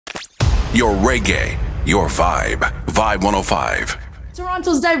your reggae, your vibe. Vibe 105.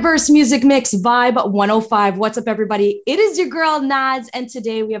 Toronto's diverse music mix, Vibe 105. What's up, everybody? It is your girl, Nads, and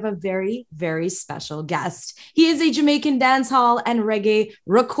today we have a very, very special guest. He is a Jamaican dancehall and reggae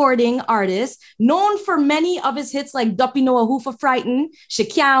recording artist, known for many of his hits like Duppy Noah Who for Frighten, She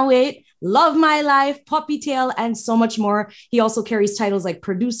Can't Wait, Love My Life, Puppy Tail, and so much more. He also carries titles like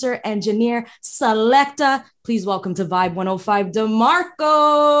producer, engineer, selector. Please welcome to Vibe 105,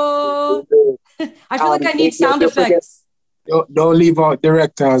 DeMarco. I feel like I need sound effects. Don't leave out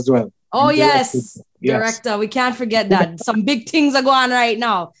director as well. Oh, yes. Director. We can't forget that. Some big things are going on right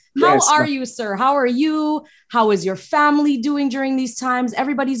now. How are you, sir? How are you? How is your family doing during these times?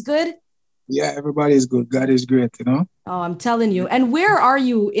 Everybody's good? Yeah, everybody's good. God is great, you know? Oh, I'm telling you. And where are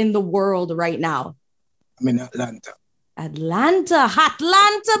you in the world right now? I'm in Atlanta. Atlanta,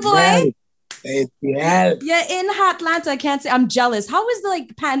 boy. Yeah. Yeah, in Atlanta, I can't say I'm jealous. How is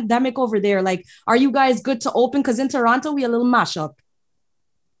the pandemic over there? Like, are you guys good to open? Because in Toronto, we a little mashup.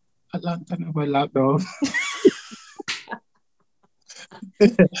 Atlanta never lockdown.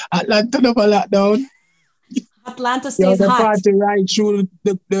 Atlanta never lockdown. Atlanta stays hot. Party right through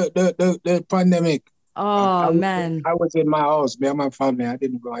the pandemic. Oh, man. I was in my house, me and my family. I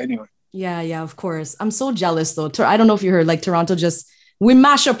didn't go anywhere. Yeah, of course. I'm so jealous, though. I don't know if you heard, like, Toronto we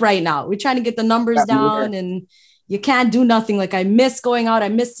mash up right now. We're trying to get the numbers down and you can't do nothing. Like, I miss going out. I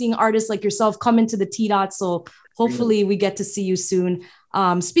miss seeing artists like yourself come into the T-Dot. So hopefully we get to see you soon.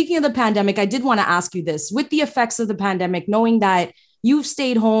 Speaking of the pandemic, I did want to ask you this. With the effects of the pandemic, knowing that you've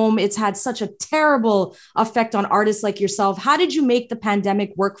stayed home, it's had such a terrible effect on artists like yourself. How did you make the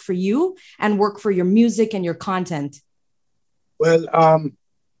pandemic work for you and work for your music and your content? Well,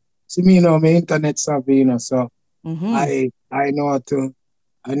 see me, my internet savvy, so I know how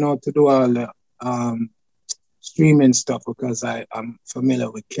to do all the streaming stuff because I'm familiar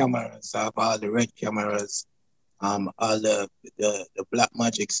with cameras. I have all the red cameras, all the black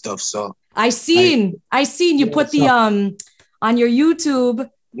magic stuff. So I seen you put the on your YouTube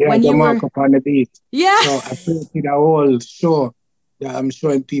when you mark up on the beat. Yeah. So I created a whole show that I'm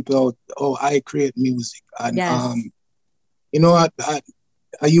showing people how I create music. And you know what?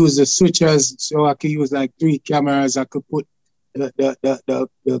 I use the switchers so I could use like 3 cameras. I could put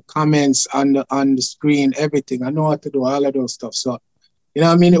the comments on the screen, everything. I know how to do all of those stuff. So, you know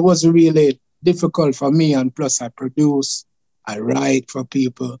what I mean? It was really difficult for me. And plus I produce, I write for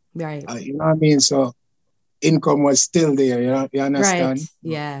people. Right. You know what I mean? So income was still there. You understand? Right.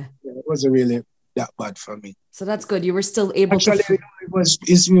 Yeah. It wasn't really that bad for me. So that's good. You were still able to... it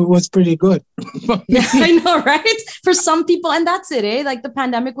was pretty good. Yeah, I know, right? For some people, and that's it, eh? Like the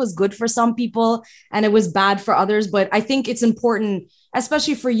pandemic was good for some people and it was bad for others. But I think it's important,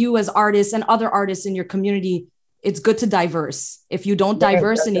 especially for you as artists and other artists in your community, it's good to diverse. If you don't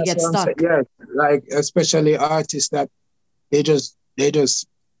diverse and you get stuck. Yeah, like especially artists that they just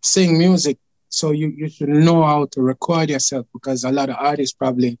sing music. So you should know how to record yourself because a lot of artists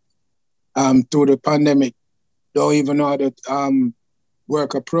probably through the pandemic don't even know how to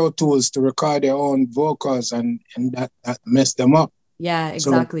work a Pro Tools to record their own vocals and that messed them up. Yeah,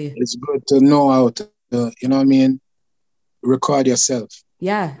 exactly. So it's good to know how to, you know what I mean, record yourself.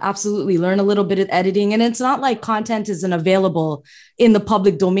 Yeah, absolutely. Learn a little bit of editing. And it's not like content isn't available in the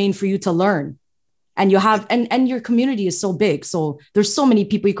public domain for you to learn. And you have, and your community is so big. So there's so many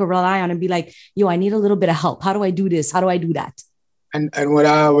people you could rely on and be like, yo, I need a little bit of help. How do I do this? How do I do that? And what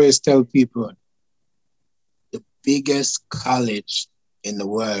I always tell people, the biggest college in the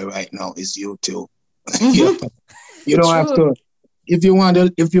world right now is YouTube. Mm-hmm. You don't have to. If you want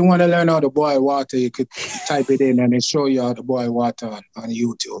to learn how to boil water, you could type it in and it show you how to boil water on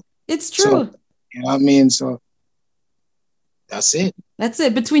YouTube. It's true. So, you know what I mean? So that's it. That's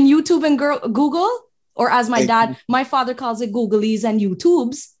it. Between YouTube and Google, or as my father calls it, Googlies and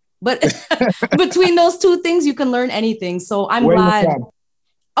YouTubes. But between those two things, you can learn anything. So I'm glad.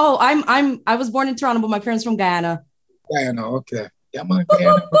 Oh, I was born in Toronto, but my parents from Guyana. Guyana, okay. Yeah, man,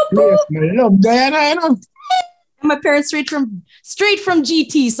 Guyana. I love Guyana, you know. My parents straight from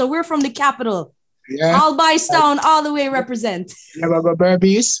GT, so we're from the capital. Yeah. Albaistown, all the way represent. You ever go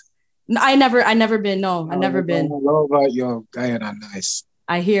Berbice? No, I never been. No, I've never been. Yo, Guyana, nice.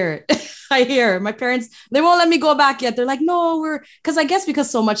 I hear it. I hear my parents, they won't let me go back yet. They're like, no,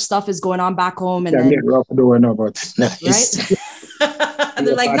 because so much stuff is going on back home. And then, rough doing about nice. Right?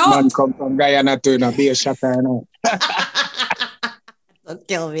 They're like, no. Man come from Guyana to be a shocker, you know. Don't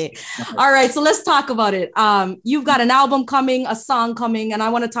kill me. All right, so let's talk about it. You've got an album coming, a song coming, and I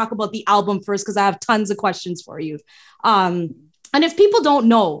want to talk about the album first because I have tons of questions for you. And if people don't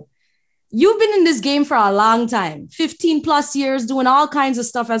know, you've been in this game for a long time, 15 plus years, doing all kinds of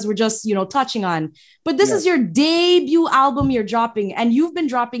stuff as we're just, touching on. But this is your debut album you're dropping, and you've been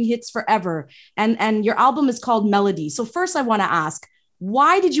dropping hits forever. And your album is called Melody. So first I want to ask,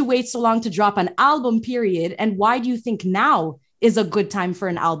 why did you wait so long to drop an album, period? And why do you think now is a good time for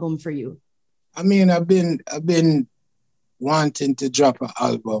an album for you? I mean, I've been wanting to drop an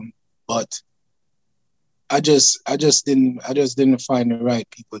album, but I just didn't find the right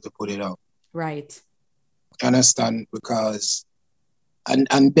people to put it out. Right. Understand? Because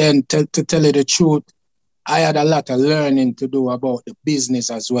and then to tell you the truth, I had a lot of learning to do about the business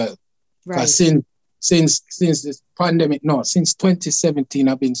as well. Right. Because since this pandemic, since 2017,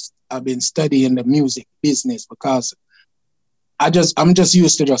 I've been studying the music business, because I'm just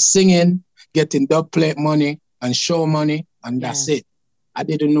used to just singing, getting dub plate money and show money, and that's it. I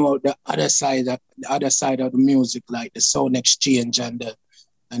didn't know the other side of the music, like the sound exchange and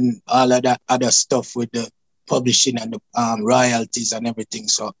all of that other stuff with the publishing and the royalties and everything.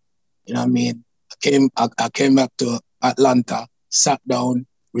 So, you know what I mean? I came back to Atlanta, sat down,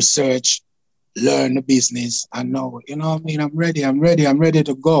 research, learn the business, and now, you know what I mean? I'm ready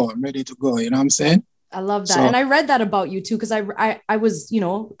to go. You know what I'm saying? I love that. And I read that about you too, because I was,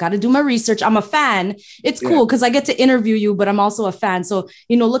 got to do my research. I'm a fan. It's cool because I get to interview you, but I'm also a fan. So,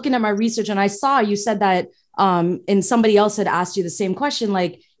 looking at my research, and I saw you said that and somebody else had asked you the same question,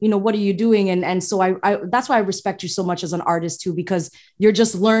 like, what are you doing? And so I that's why I respect you so much as an artist too, because you're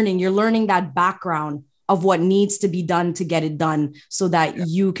just learning that background of what needs to be done to get it done, so that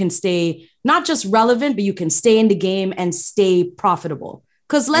you can stay not just relevant, but you can stay in the game and stay profitable.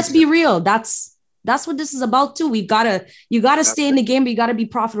 Because let's be real, that's what this is about too. You gotta stay in the game, but you gotta be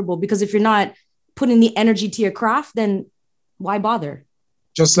profitable, because if you're not putting the energy to your craft, then why bother?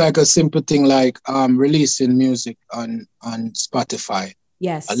 Just like a simple thing like releasing music on Spotify.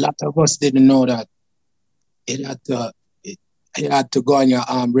 Yes. A lot of us didn't know that it had to go on your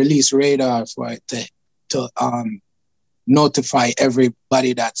release radar for it to notify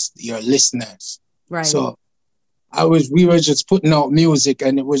everybody that's your listeners. Right. So we were just putting out music,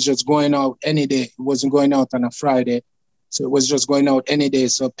 and it was just going out any day. It wasn't going out on a Friday. So it was just going out any day.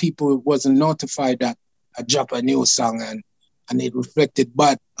 So people wasn't notified that I dropped a new song, and it reflected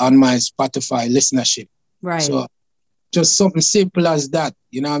bad on my Spotify listenership. Right. So just something simple as that,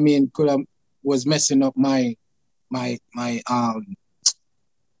 you know what I mean, was messing up my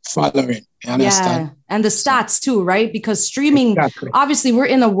following. You understand? Yeah, and the stats too, right? Because streaming, obviously we're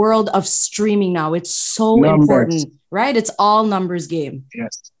in a world of streaming now. It's so important, right? It's all numbers game.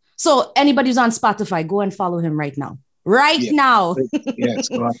 Yes. So anybody who's on Spotify, go and follow him right now. Now. Yes,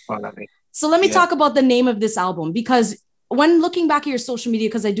 go and follow me. So let me talk about the name of this album, because when looking back at your social media,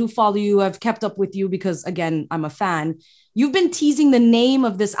 because I do follow you, I've kept up with you because, again, I'm a fan. You've been teasing the name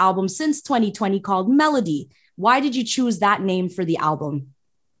of this album since 2020 called Melody. Why did you choose that name for the album?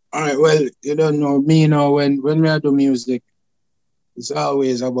 All right, well, you don't know me, when we do music, it's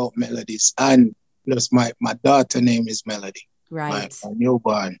always about melodies. And plus my daughter name is Melody. Right. My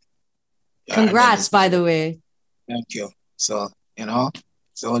newborn. Congrats, by the way. Thank you. So,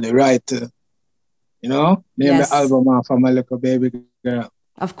 it's only right to, name the album after my little baby girl.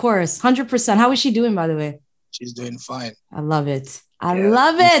 Of course, 100%. How is she doing, by the way? She's doing fine. I love it. I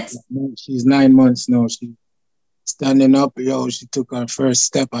love it. She's 9 months now. She's standing up. She took her first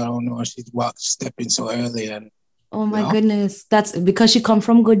step. I don't know. She's stepping so early. And oh my goodness. That's because she come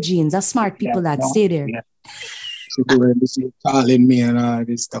from good genes. That's smart people that stay there. Yeah. She's calling me and all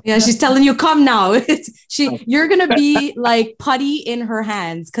this stuff. Yeah, she's telling you, come now. You're going to be like putty in her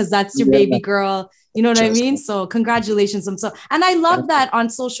hands, because that's your baby girl. You know what I mean? So congratulations. And I love that on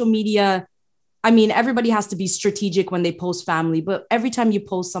social media. I mean, everybody has to be strategic when they post family, but every time you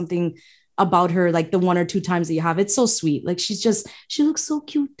post something about her, like the 1 or 2 times that you have, it's so sweet. Like she looks so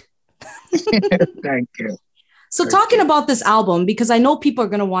cute. Thank you. So talking about this album, because I know people are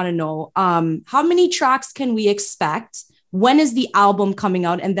going to want to know, how many tracks can we expect? When is the album coming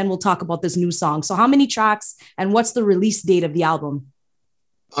out? And then we'll talk about this new song. So how many tracks, and what's the release date of the album?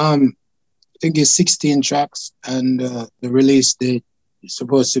 I think it's 16 tracks, and the release date is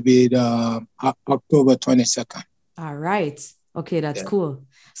supposed to be the October 22nd. All right. Okay, that's cool.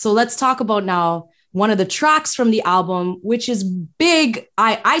 So let's talk about now one of the tracks from the album, which is big.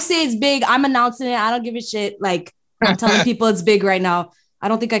 I say it's big. I'm announcing it. I don't give a shit. Like, I'm telling people it's big right now. I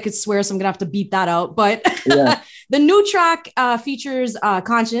don't think I could swear, so I'm going to have to beat that out. But the new track features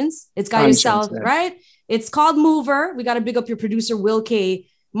Conscience. It's got yourself, right? It's called Mover. We got to big up your producer, Will K.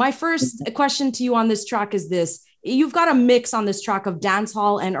 My first question to you on this track is this. You've got a mix on this track of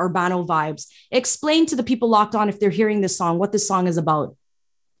dancehall and urbano vibes. Explain to the people locked on, if they're hearing this song, what this song is about.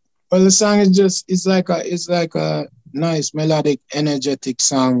 Well, the song is just it's like a nice melodic, energetic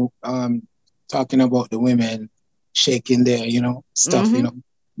song, talking about the women shaking their, stuff, moving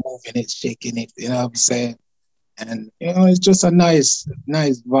it, shaking it, you know what I'm saying? And it's just a nice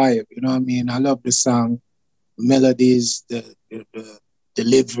vibe, you know what I mean? I love the song, melodies, the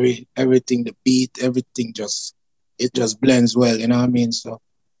delivery, everything, the beat, everything it just blends well, you know what I mean? So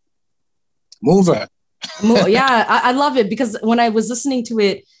mover. Yeah, I love it because when I was listening to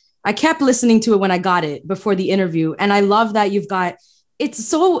it, I kept listening to it when I got it before the interview. And I love that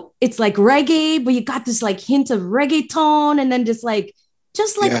it's like reggae, but you got this like hint of reggaeton and then just like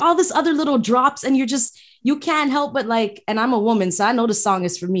all this other little drops. And you can't help but like, and I'm a woman, so I know the song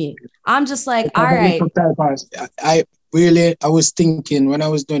is for me. I'm just like, all right. I was thinking when I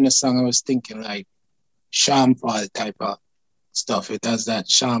was doing the song, I was thinking like Sean Paul type of stuff. It has that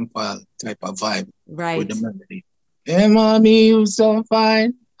Sean Paul type of vibe with the melody. Hey, mommy, you so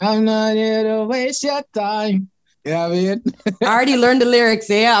fine. I'm not here to waste your time. You know what I mean? I already learned the lyrics.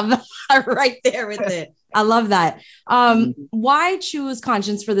 Yeah, I'm right there with it. I love that. Why choose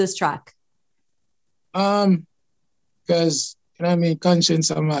Conscience for this track? Because, you know what I mean?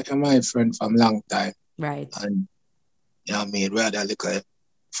 Conscience are my friend from long time. Right. And, you know what I mean? We had a little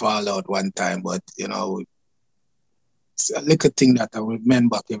fallout one time, but, it's a little thing that I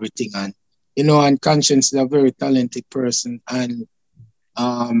remember everything. And, and Conscience is a very talented person and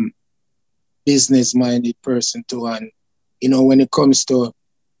business-minded person too. And, when it comes to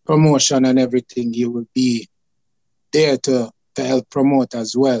promotion and everything, you will be there to help promote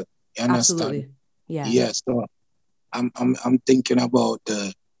as well. You understand? Absolutely. Yeah. Yeah. So I'm thinking about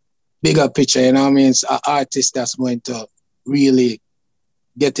the bigger picture, you know what I mean? It's an artist that's going to really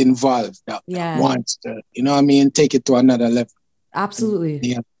get involved, that wants to, you know what I mean, take it to another level.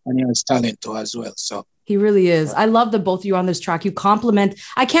 Absolutely. And he has talent too as well. So he really is. I love that both of you on this track. You compliment.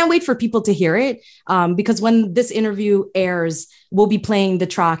 I can't wait for people to hear it because when this interview airs, we'll be playing the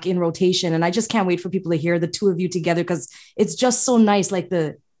track in rotation. And I just can't wait for people to hear the two of you together because it's just so nice. Like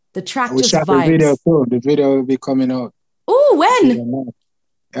the track just vibes. The video too. The video will be coming out. Oh, when?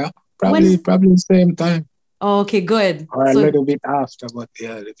 Yeah, probably the same time. Oh, okay, good. Or a little bit after, but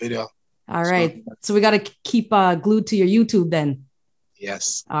yeah, the video. All right. So we got to keep glued to your YouTube then.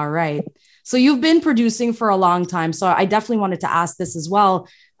 Yes. All right. So you've been producing for a long time. So I definitely wanted to ask this as well.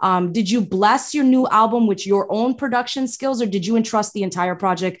 Did you bless your new album with your own production skills or did you entrust the entire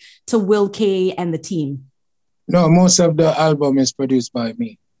project to Will K and the team? No, most of the album is produced by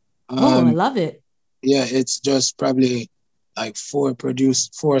me. I love it. Yeah, it's just probably like four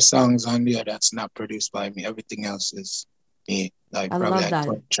songs on there that's not produced by me. Everything else is me. Like probably like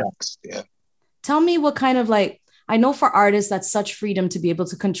 12 tracks. Yeah. Tell me what kind of I know for artists that's such freedom to be able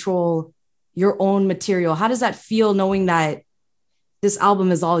to control your own material. How does that feel knowing that this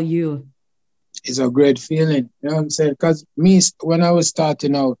album is all you? It's a great feeling. You know what I'm saying? Because me, when I was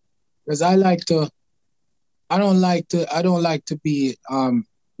starting out, because I don't like to be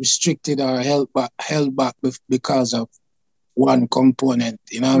restricted or held back because of one component.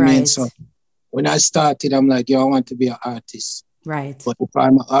 You know what I mean? So when I started, I'm like, I want to be an artist. Right. But if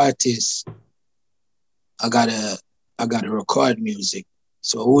I'm an artist, I gotta record music.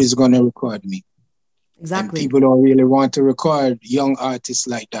 So who is gonna record me? Exactly. And people don't really want to record young artists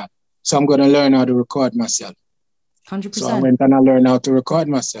like that. So I'm gonna learn how to record myself. 100%. So I went and I learned how to record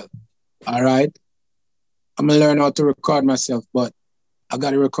myself. All right. I'm gonna learn how to record myself, but I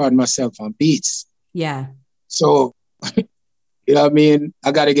gotta record myself on beats. Yeah. So you know what I mean?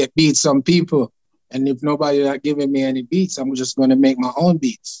 I gotta get beats from people. And if nobody are giving me any beats, I'm just gonna make my own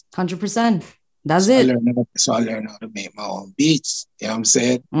beats. 100%. That's it. I learned how to make my own beats. You know what I'm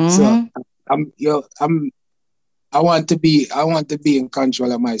saying? Mm-hmm. So I want to be in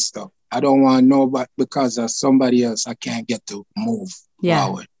control of my stuff. I don't want nobody because of somebody else I can't get to move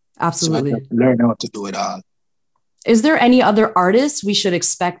forward. Absolutely. So I have to learn how to do it all. Is there any other artists we should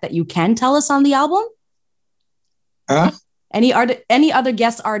expect that you can tell us on the album? Huh? Any other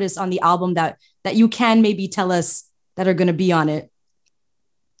guest artists on the album that you can maybe tell us that are going to be on it?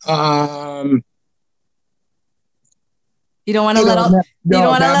 You don't want to let out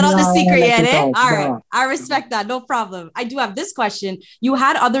the secret yet, eh? All right. I respect that. No problem. I do have this question. You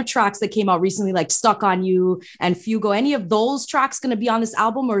had other tracks that came out recently, like Stuck on You and Fugo. Any of those tracks going to be on this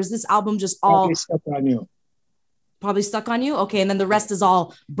album, or is this album just all... Probably Stuck on You. Probably Stuck on You? Okay, and then the rest is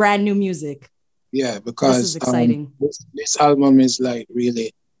all brand new music. Yeah, because this is exciting. This album is like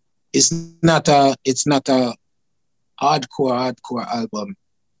really... It's not a hardcore album.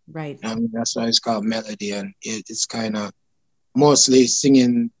 Right. I mean, that's why it's called Melody, and it's kind of mostly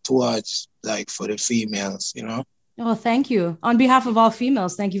singing towards like for the females, you know. Oh, thank you. On behalf of all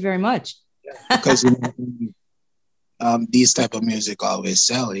females, thank you very much. Because these type of music always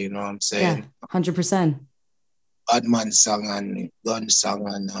sell, you know what I'm saying? Yeah, 100%. Badman song and gun song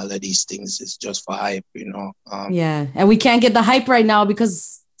and all of these things is just for hype, you know. Yeah, and we can't get the hype right now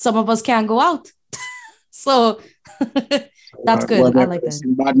because some of us can't go out. So that's good. I like that.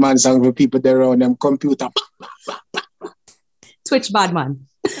 Badman song for people that are on them computer. Twitch Badman.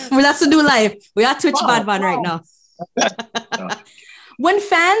 Well, that's the new life. We are Twitch Badman right now. When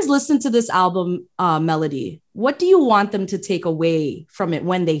fans listen to this album, Melody, what do you want them to take away from it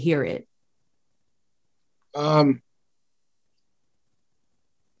when they hear it? It's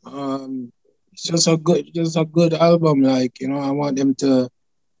just a good album. Like, you know, I want them to,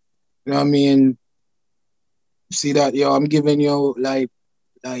 you know what I mean, see that, yo, I'm giving you like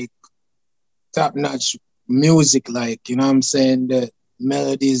top-notch music, like, you know what I'm saying, the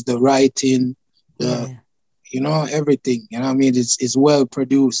melodies, the writing, you know, everything, you know what I mean, it's well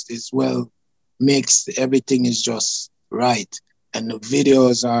produced, it's well mixed, everything is just right, and the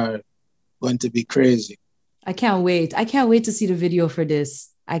videos are going to be crazy. I can't wait. I can't wait to see the video for this.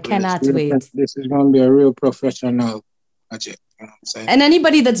 I cannot wait. This is going to be a real professional project, you know what I'm saying? And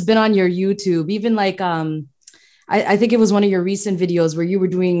anybody that's been on your YouTube, even like, I think it was one of your recent videos where you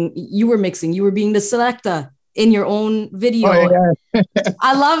were mixing, you were being the selector in your own video. Oh, yeah.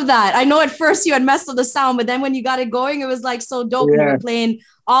 I love that. I know at first you had messed with the sound, but then when you got it going, it was like so dope. Yeah. You were playing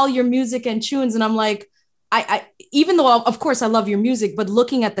all your music and tunes. And I'm like, I even though of course I love your music, but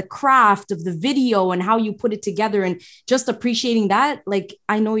looking at the craft of the video and how you put it together and just appreciating that, like,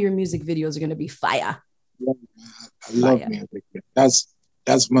 I know your music videos are going to be fire. Yeah, I love music.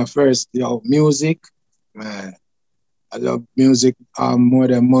 That's my first, music, man. I love music more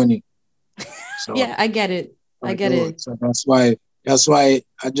than money. So, yeah, I get it. I get it. So that's why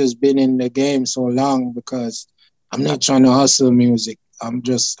I just been in the game so long, because I'm not trying to hustle music. I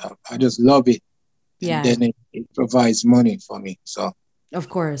just love it. Yeah. And then it provides money for me. So of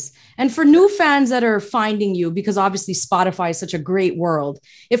course. And for new fans that are finding you, because obviously Spotify is such a great world.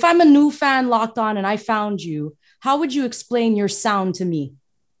 If I'm a new fan locked on and I found you, how would you explain your sound to me?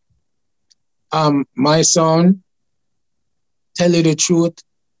 My sound, tell you the truth,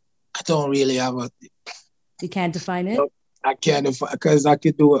 I don't really have a. You can't define it? I can't define, because I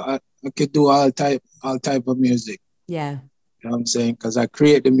could do all type of music. Yeah. You know what I'm saying? Because I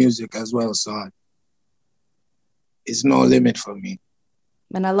create the music as well, so it's no limit for me.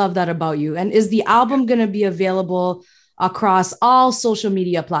 And I love that about you. And is the album going to be available across all social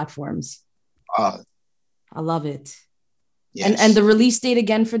media platforms? I love it. Yes. And the release date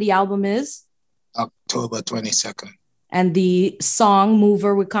again for the album is? October 22nd. And the song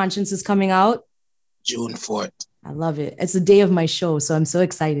Mover with Conscience is coming out? June 4th. I love it. It's the day of my show, so I'm so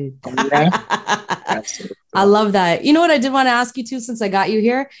excited. Oh, yeah? I love that. You know what I did want to ask you too, since I got you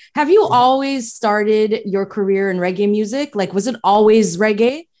here? Have you always started your career in reggae music? Like, was it always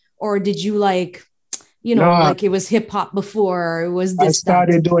reggae? Or did you like it was hip hop before? Or it was this, I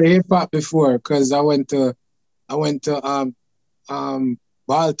started doing hip hop before, because I went to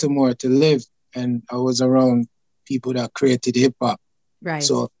Baltimore to live, and I was around people that created hip hop. Right.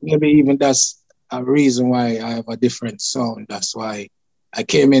 So maybe even that's a reason why I have a different sound. That's why I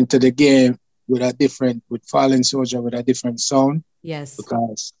came into the game with Fallen Soldier with a different sound. Yes.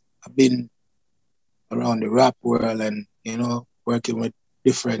 Because I've been around the rap world and, working with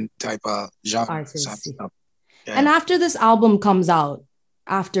different type of genres and stuff. Yeah. And after this album comes out,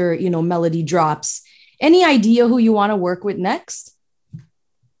 after, Melody drops, any idea who you want to work with next?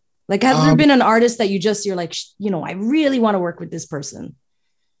 Like, has there been an artist that you're like, I really want to work with this person?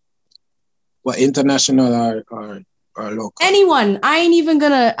 What, international or local? Anyone. I'm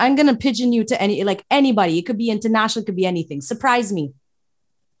gonna pigeon you to anybody. It could be international, it could be anything. Surprise me.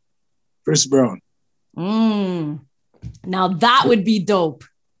 Chris Brown. Now that would be dope.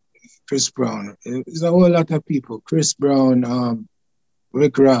 Chris Brown. There's a whole lot of people. Chris Brown,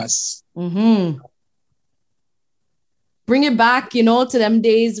 Rick Ross. Mm-hmm. Bring it back, to them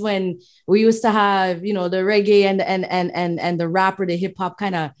days when we used to have, the reggae and the rapper, the hip hop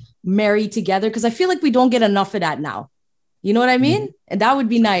kind of marry together. Because I feel like we don't get enough of that now. You know what I mean? Mm-hmm. And that would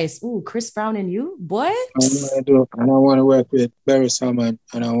be nice. Ooh, Chris Brown and you, boy. I want to work with Barry Salmon,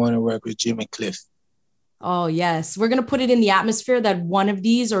 and I want to work with Jimmy Cliff. Oh, yes. We're going to put it in the atmosphere that one of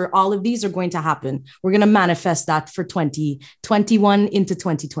these or all of these are going to happen. We're going to manifest that for 2021 into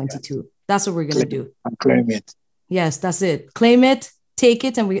 2022. Yes. That's what we're going to do. And claim it. Yes, that's it. Claim it, take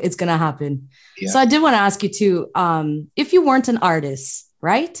it, and it's going to happen. Yeah. So I did want to ask you too, if you weren't an artist,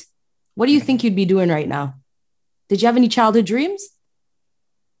 right? What do you think you'd be doing right now? Did you have any childhood dreams?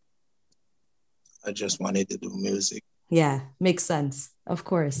 I just wanted to do music. Yeah, makes sense. Of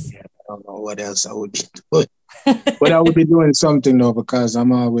course. Yeah, I don't know what else I would be doing. But I would be doing something though, because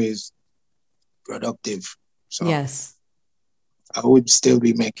I'm always productive. So yes, I would still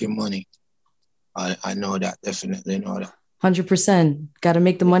be making money. I know that, definitely know that. 100%. Got to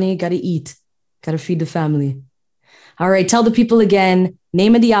make the money, got to eat, got to feed the family. All right, tell the people again,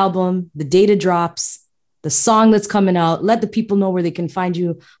 name of the album, the date it drops, the song that's coming out. Let the people know where they can find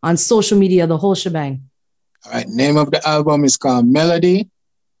you on social media, the whole shebang. All right, name of the album is called Melody.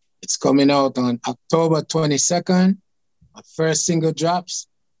 It's coming out on October 22nd. My first single drops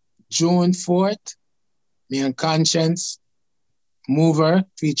June 4th. Me and Conscience, Mover,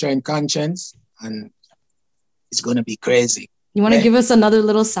 featuring Conscience, and it's gonna be crazy. You want to give us another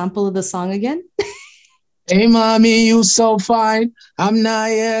little sample of the song again? Hey, mommy, you so fine. I'm not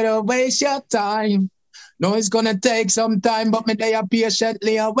here to waste your time. No, it's gonna take some time, but me there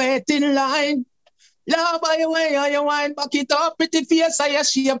patiently I wait in line. Love by your way, on your wine, back it up, pretty face, I your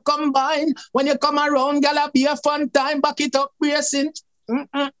shape combine. When you come around, gala be a fun time, back it up, racing.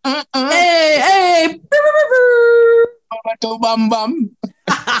 Hey. Bam, bam.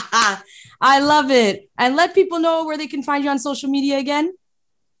 I love it. And let people know where they can find you on social media again.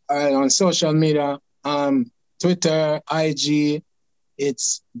 All right, on social media, Twitter, IG,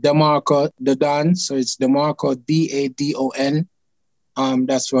 it's DeMarco the Don. So it's DeMarco DADON.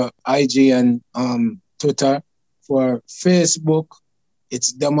 That's for IG and Twitter. For Facebook,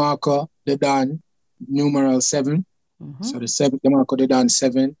 it's DeMarco the Don, numeral 7. Mm-hmm. So the 7, DeMarco the Don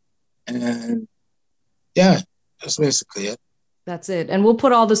 7. And yeah, that's basically it. That's it. And we'll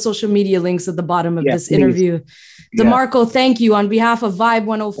put all the social media links at the bottom of this please. interview. DeMarco, thank you. On behalf of Vibe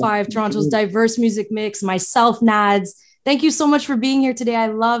 105, Toronto's diverse music mix, myself, Nads, thank you so much for being here today. I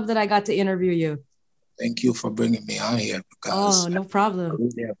love that I got to interview you. Thank you for bringing me on here. Because no problem. I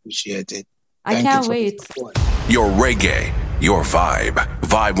really appreciate it. I can't wait. Your reggae, your vibe.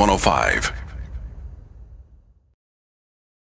 Vibe 105.